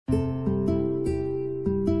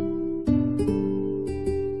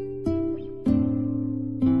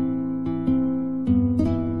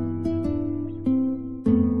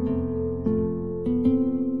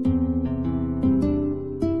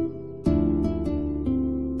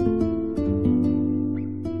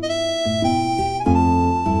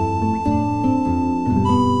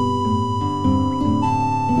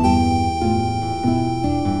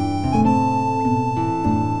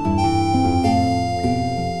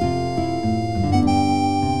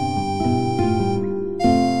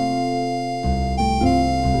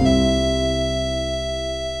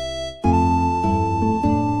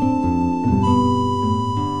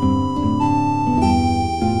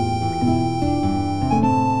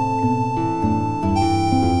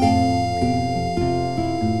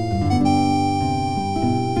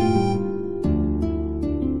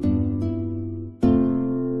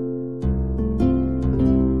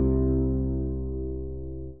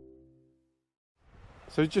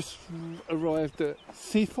So just arrived at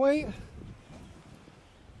Seathwaite.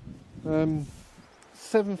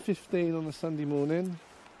 7:15 on a Sunday morning.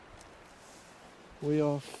 We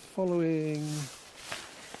are following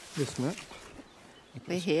this map.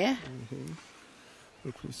 We're here.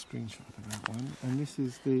 We'll put a screenshot of that one. And this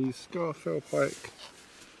is the Scafell Pike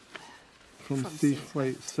from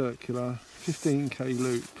Seathwaite Circular 15k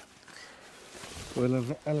loop. With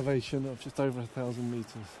an elevation of just over 1,000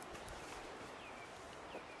 metres.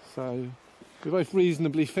 So we're both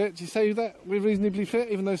reasonably fit. Do you say that we're reasonably fit,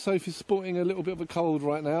 even though Sophie's sporting a little bit of a cold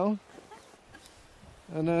right now?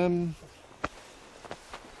 And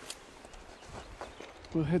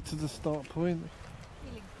we'll head to the start point.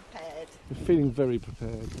 Feeling prepared. We're feeling very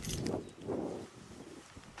prepared.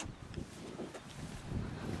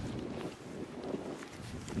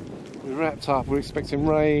 We're wrapped up. We're expecting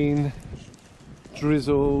rain,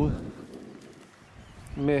 drizzle,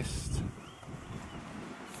 mist.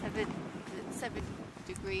 7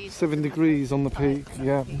 degrees. 7 degrees on the peak,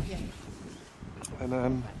 yeah.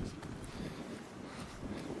 And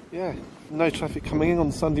yeah, no traffic coming in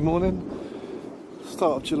on Sunday morning,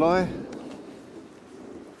 start of July.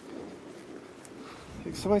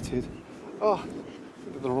 Excited. Oh,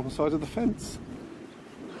 I'm at the wrong side of the fence.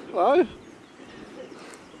 Hello.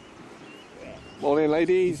 Morning,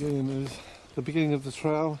 ladies. The beginning of the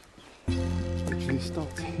trail literally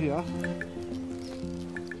stopped here.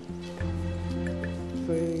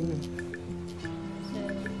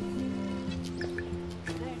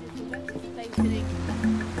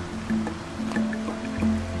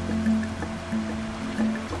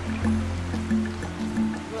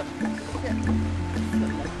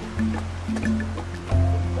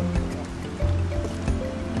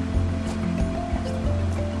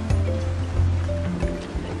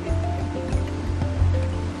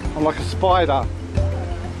 I'm like a spider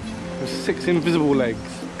with 6 invisible legs.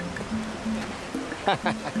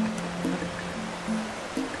 Starting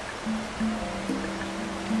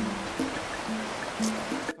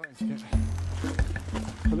to get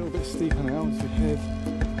a little bit steeper now as we head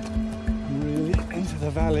really into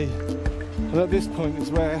the valley. And at this point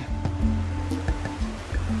is where...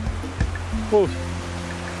 Oh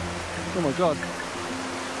my god.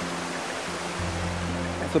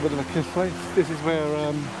 That's a bit of a cliff face. This is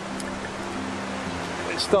where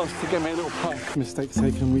it starts to get me a little puff. Mistake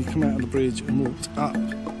taken, we come out of the bridge and walked up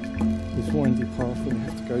this windy path and we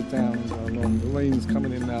have to go down and go along. The rain's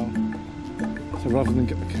coming in now, so rather than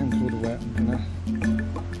get the camcorder wet, I'm gonna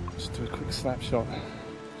just do a quick snapshot.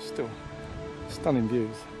 Still stunning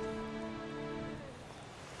views.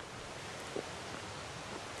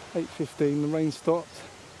 8:15, the rain stopped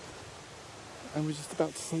and we're just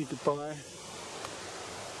about to say goodbye.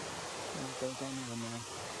 I'll go down here now.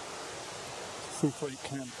 Seathwaite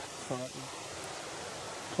campsite.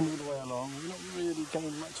 Come all the way along. We're not really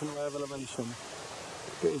getting much in the way of elevation,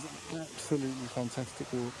 but it's an absolutely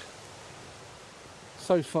fantastic walk.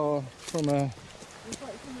 So far from a... We've got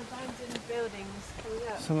some abandoned buildings coming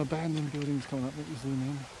up. Some abandoned buildings coming up. Let me zoom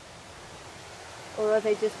in. Or are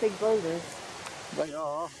they just big boulders? They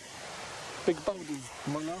are. Big boulders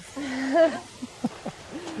among us.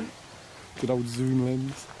 Good old zoom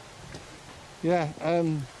lens. Yeah,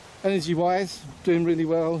 energy wise, doing really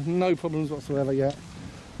well, no problems whatsoever yet.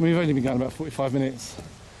 We've only been going about 45 minutes.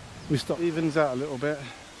 We stopped, evens out a little bit,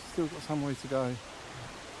 still got some way to go.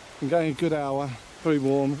 Been going a good hour, very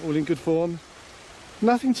warm, all in good form.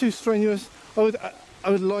 Nothing too strenuous. I would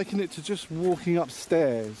liken it to just walking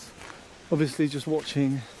upstairs. Obviously just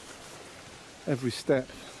watching every step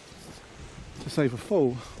to save a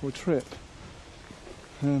fall or trip.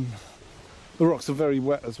 The rocks are very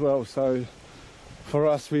wet as well, so for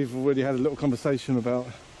us, we've already had a little conversation about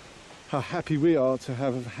how happy we are to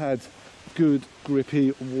have had good,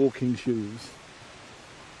 grippy walking shoes.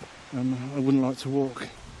 I wouldn't like to walk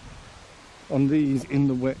on these in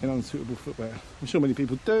the wet in unsuitable footwear. I'm sure many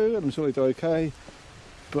people do, and I'm sure they do okay,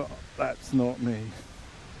 but that's not me.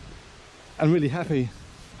 I'm really happy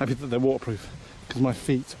that they're waterproof, because my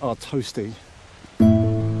feet are toasty.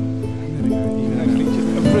 And there we go, even actually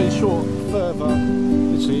just a very short further,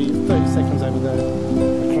 literally 30 seconds over there,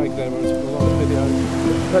 the crag there where I took a lot of video.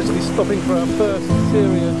 We're actually stopping for our first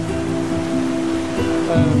serious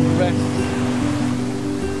rest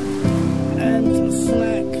and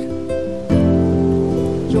snack,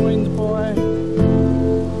 joined by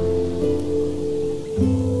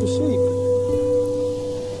the sheep.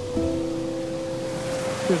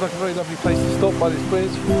 Feels like a very lovely place to stop by this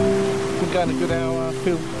bridge. Been going a good hour,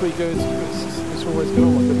 feel pretty good. It's always good.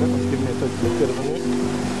 Oh my goodness, that must give me a bit of a walk.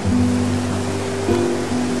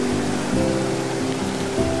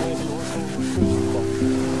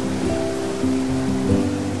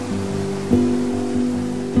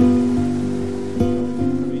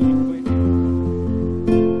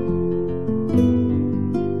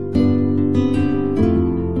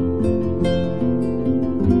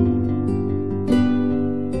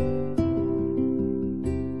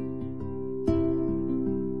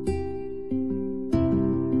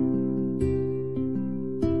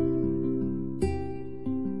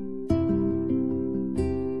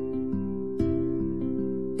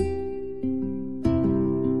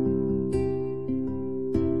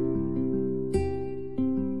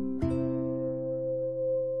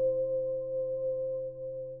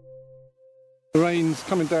 The rain's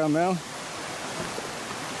coming down now.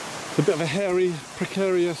 It's a bit of a hairy,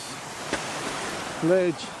 precarious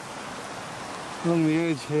ledge along the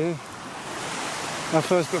edge here. Our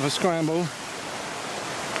first bit of a scramble.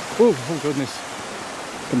 Oh goodness.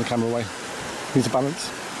 Put the camera away. Need to balance.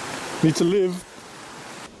 Need to live.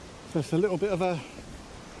 So it's a little bit of a...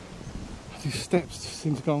 These steps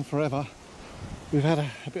seem to go on forever. We've had a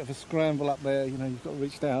bit of a scramble up there, you know, you've got to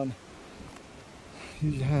reach down.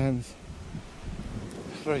 Use your hands.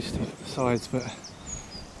 It's very steep at the sides, but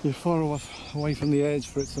you're far enough away from the edge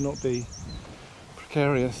for it to not be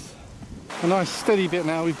precarious. A nice steady bit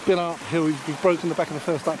now. We've been uphill, we've broken the back of the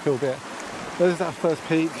first uphill bit. There's that first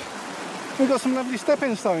peak. We've got some lovely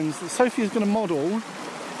stepping stones that Sophie is going to model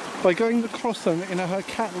by going across them in her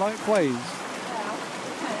cat-like ways.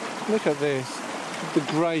 Look at this, the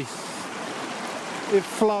grace. It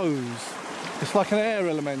flows. It's like an air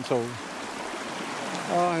elemental.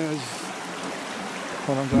 Oh,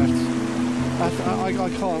 I'm going to I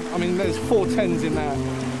can't. I mean, there's 4 10s in that.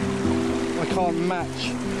 I can't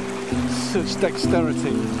match such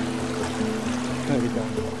dexterity. There we go.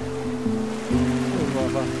 Oh,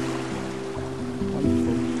 rather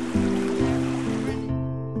wonderful.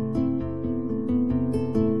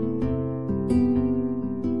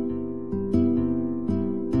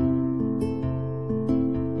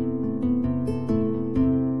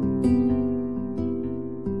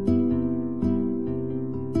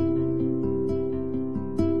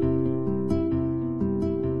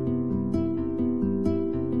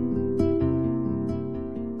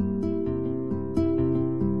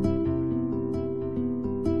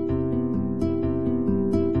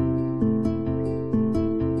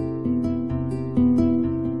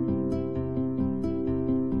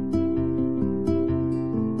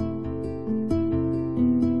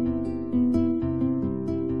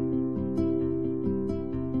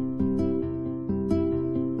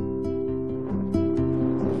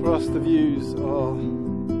 For us, the views are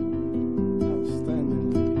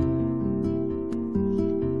outstandingly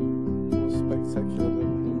more spectacular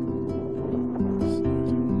than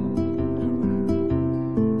Snowdon.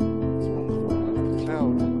 It's wonderful. The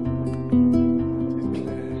cloud is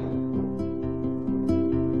clear.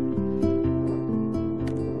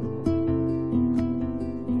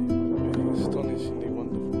 It would be astonishingly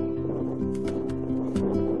wonderful.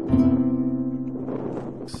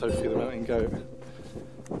 Sophie the mountain goat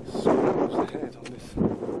scrambles ahead on this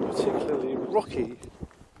particularly rocky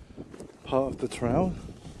part of the trail.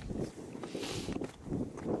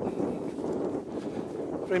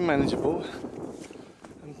 Very manageable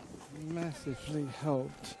and massively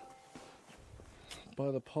helped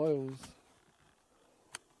by the piles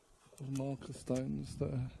of marker stones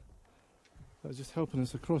that are just helping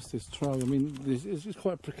us across this trail. I mean, this is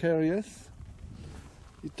quite precarious.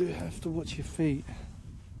 You do have to watch your feet.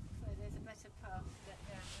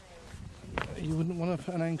 You wouldn't want to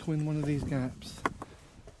put an ankle in one of these gaps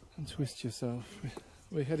and twist yourself.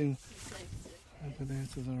 We're heading over there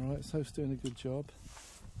to the right. Soph's doing a good job.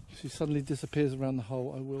 If she suddenly disappears around the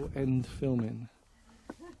hole, I will end filming.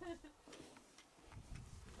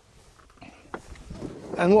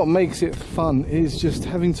 And what makes it fun is just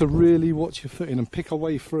having to really watch your footing and pick a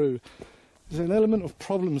way through. There's an element of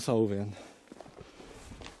problem solving.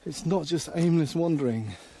 It's not just aimless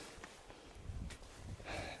wandering.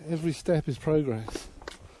 Every step is progress,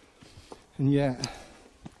 and yet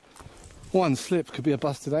one slip could be a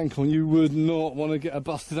busted ankle, and you would not want to get a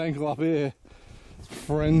busted ankle up here.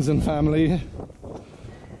 Friends and family. You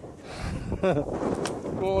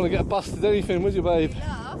wouldn't want to get busted anything, would you, babe?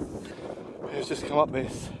 We've just come up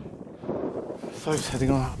this. Soph's heading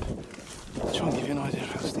on up. I'll try and give you an idea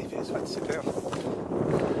of how steep it is. Let's sit down.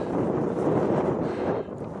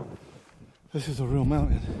 This is a real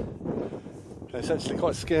mountain. It's actually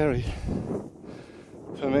quite scary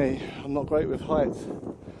for me. I'm not great with heights.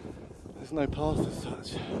 There's no path as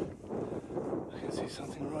such. I can see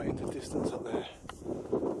something right in the distance up there.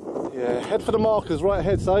 Yeah, head for the markers, right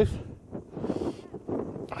ahead, Soph.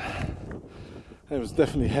 It was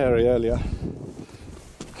definitely hairy earlier.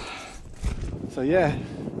 So yeah.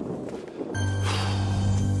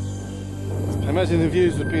 I imagine the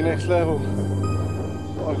views would be next level.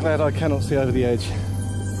 But I'm glad I cannot see over the edge.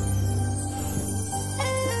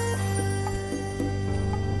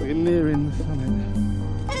 We're nearing the summit.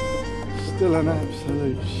 Still an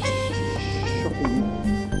absolute shocking mess.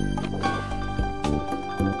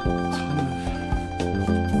 Ton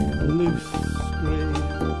of loose, green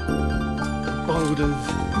boulders.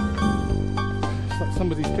 It's like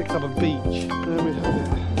somebody's picked up a beach. There we have it.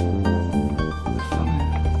 The summit.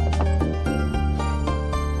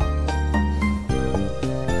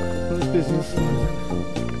 Well, it's losing sight.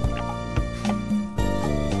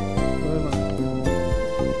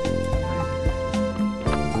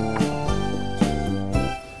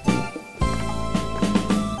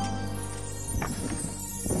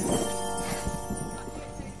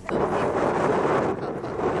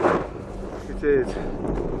 Did.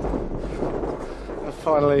 And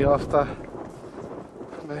finally, after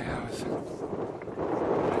many hours in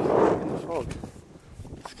the fog,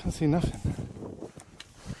 just can't see nothing.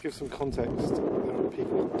 To give some context, there were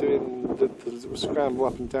people doing the little scramble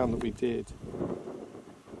up and down that we did,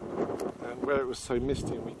 and where it was so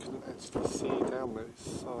misty we couldn't actually see down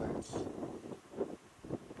those sides.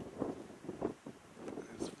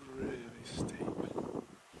 It's really steep.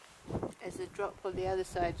 There's a drop on the other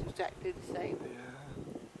side, exactly the same. Yeah.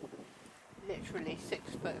 Literally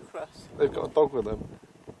 6 foot across. They've got a dog with them.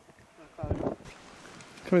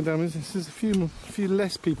 Coming down, there's a few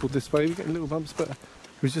less people this way. We're getting little bumps, but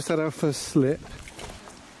we just had our first slip.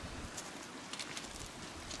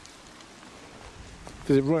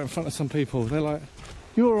 Did it right in front of some people. They're like,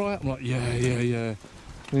 "You all right?" I'm like, "Yeah." And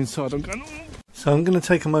inside, I'm going. Oh. So I'm going to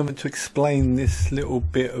take a moment to explain this little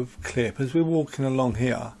bit of clip. As we're walking along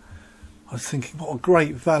here, I was thinking, what a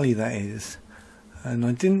great valley that is. And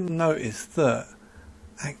I didn't notice that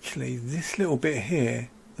actually this little bit here,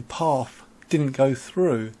 the path didn't go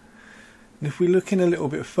through. And if we look in a little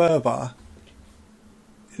bit further,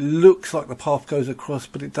 it looks like the path goes across,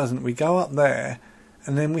 but it doesn't. We go up there,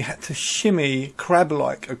 and then we had to shimmy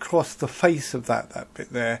crab-like across the face of that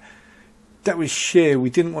bit there. That was sheer. We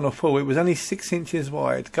didn't want to fall. It was only 6 inches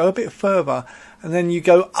wide. Go a bit further, and then you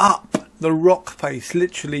go up the rock face.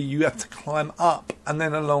 Literally, you have to climb up and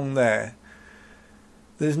then along there.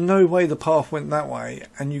 There's no way the path went that way,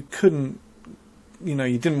 and you couldn't, you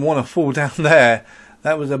didn't want to fall down there.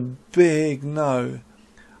 That was a big no.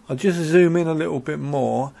 I'll just zoom in a little bit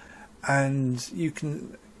more, and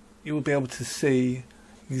you'll be able to see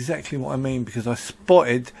exactly what I mean, because I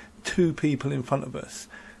spotted 2 people in front of us.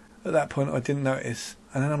 At that point, I didn't notice,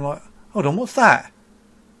 and then I'm like, hold on, what's that?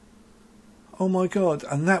 Oh my God!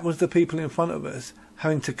 And that was the people in front of us,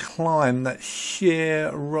 having to climb that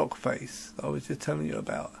sheer rock face that I was just telling you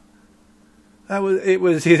about. It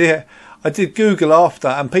was yeah. I did Google after,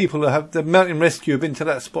 and the mountain rescue have been to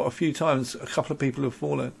that spot a few times. A couple of people have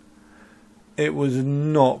fallen. It was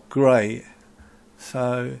not great.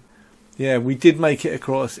 So yeah, we did make it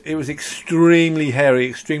across. It was extremely hairy,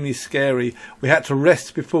 extremely scary. We had to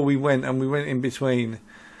rest before we went, and we went in between.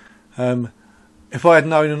 If I had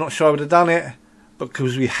known, I'm not sure I would have done it. But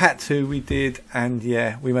because we had to, we did, and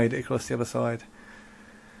yeah, we made it across the other side.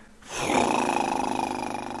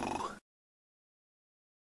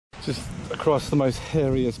 Just across the most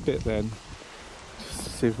hairiest bit then, just to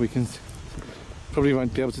see if we can, probably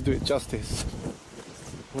won't be able to do it justice.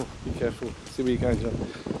 Oh, be careful, see where you're going, John.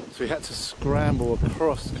 So we had to scramble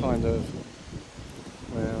across kind of,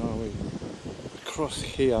 where are we? Across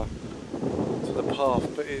here to the path,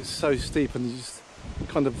 but it's so steep and you just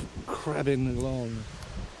kind of crabbing along.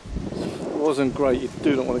 It wasn't great. You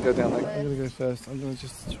do not want to go down there. I'm going to go first. I'm going to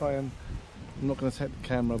just try and, I'm not going to take the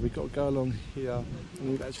camera. We've got to go along here, and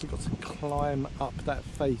we've actually got to climb up that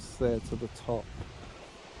face there to the top.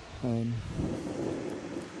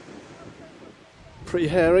 Pretty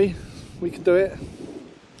hairy. We can do it.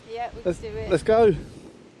 Yeah, we can do it. Let's go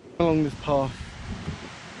along this path.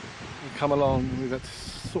 We come along. We've got to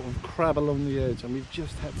sort of crab along the edge, and we've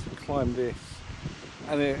just had to climb this.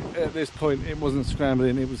 And at this point, it wasn't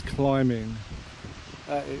scrambling; it was climbing.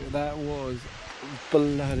 That was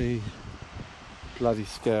bloody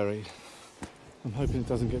scary. I'm hoping it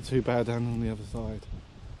doesn't get too bad down on the other side.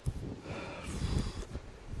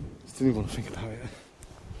 Just didn't even want to think about it.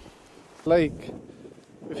 Lake.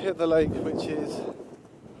 We've hit the lake, which is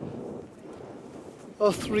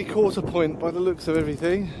our 3/4 point by the looks of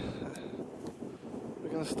everything. We're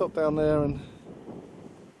going to stop down there and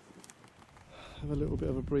have a little bit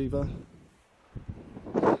of a breather.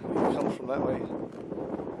 We've come from that way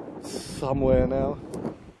somewhere now.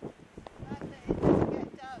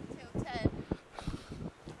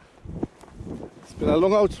 It's been a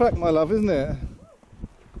long old track, my love, isn't it?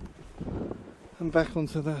 And back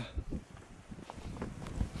onto the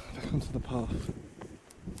path.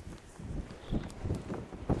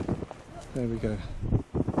 There we go.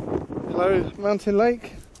 Hello, Mountain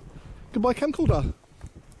Lake. Goodbye, camcorder.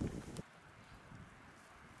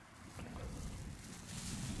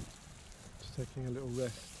 Just taking a little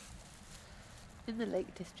rest. In the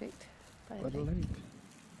Lake District. By the lake. lake.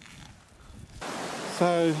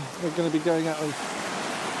 So we're going to be going out of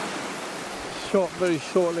shot very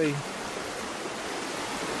shortly.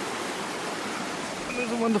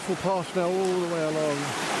 There's a wonderful path now all the way along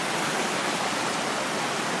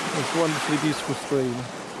this wonderfully beautiful stream.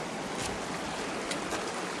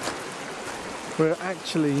 We're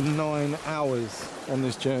actually 9 hours on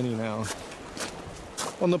this journey now.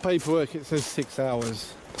 On the paperwork it says 6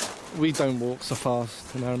 hours. We don't walk so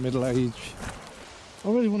fast in our middle age. I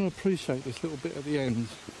really want to appreciate this little bit at the end.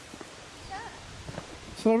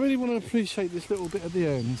 So I really want to appreciate this little bit at the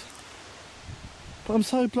end. But I'm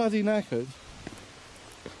so bloody knackered.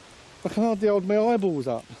 I can hardly hold my eyeballs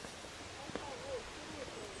up.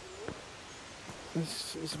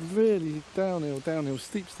 It's really downhill,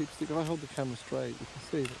 steep, steep, steep. If I hold the camera straight, you can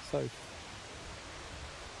see it's so...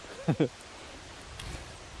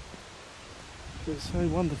 It's so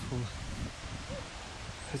wonderful.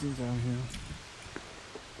 Heading down here.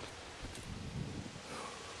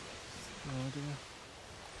 Oh dear.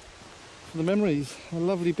 For the memories, a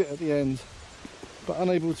lovely bit at the end, but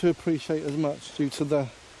unable to appreciate as much due to the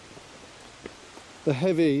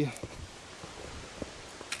heavy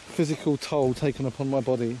physical toll taken upon my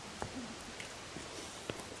body.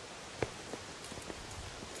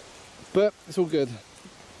 But it's all good.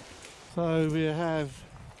 So we have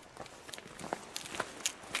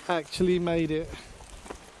actually made it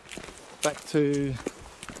back to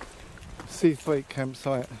Seathwaite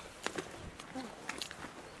campsite.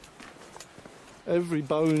 Every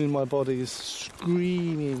bone in my body is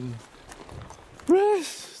screaming,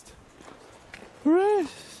 rest!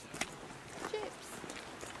 Rest!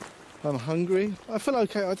 I'm hungry. I feel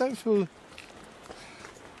okay. I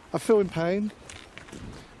feel in pain.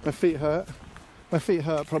 My feet hurt. My feet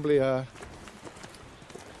hurt probably I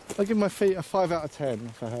give my feet a 5 out of 10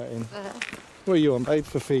 for hurting. What are you on, babe,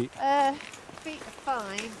 for feet? Feet are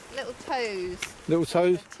fine. Little toes. Little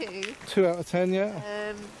toes? 2. 2 out of 10,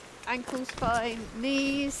 yeah? Ankles fine.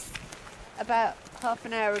 Knees, about half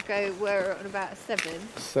an hour ago, were on about a 7.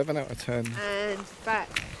 7 out of 10. And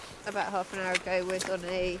back about half an hour ago was on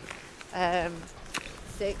a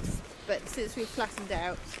 6. But since we've flattened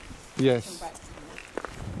out, yes, back to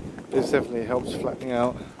this definitely helps flattening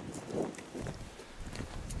out.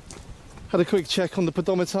 Had a quick check on the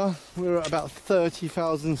pedometer. We're at about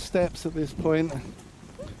 30,000 steps at this point.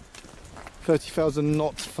 30,000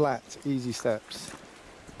 not flat, easy steps.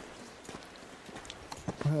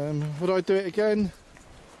 Would I do it again?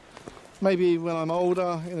 Maybe when I'm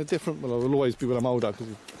older, in a different... Well, I will always be when I'm older, because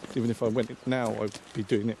even if I went now, I'd be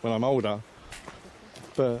doing it when I'm older.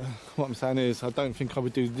 But what I'm saying is, I don't think I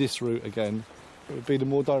would do this route again. It would be the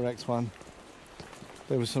more direct one.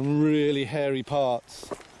 There were some really hairy parts.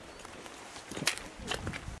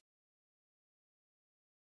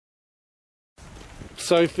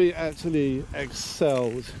 Sophie actually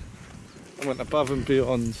excelled and went above and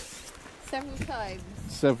beyond several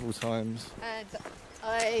times. And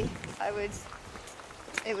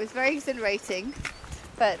it was very exhilarating,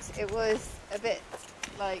 but it was a bit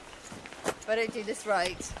like, if I don't do this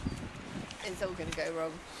right, it's all going to go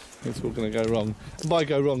wrong. It's all going to go wrong. And by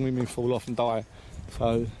go wrong, we mean fall off and die.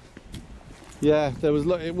 So, yeah,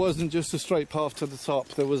 it wasn't just a straight path to the top.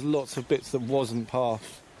 There was lots of bits that wasn't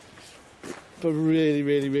path. But really,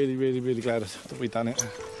 really, really, really, really glad that we'd done it.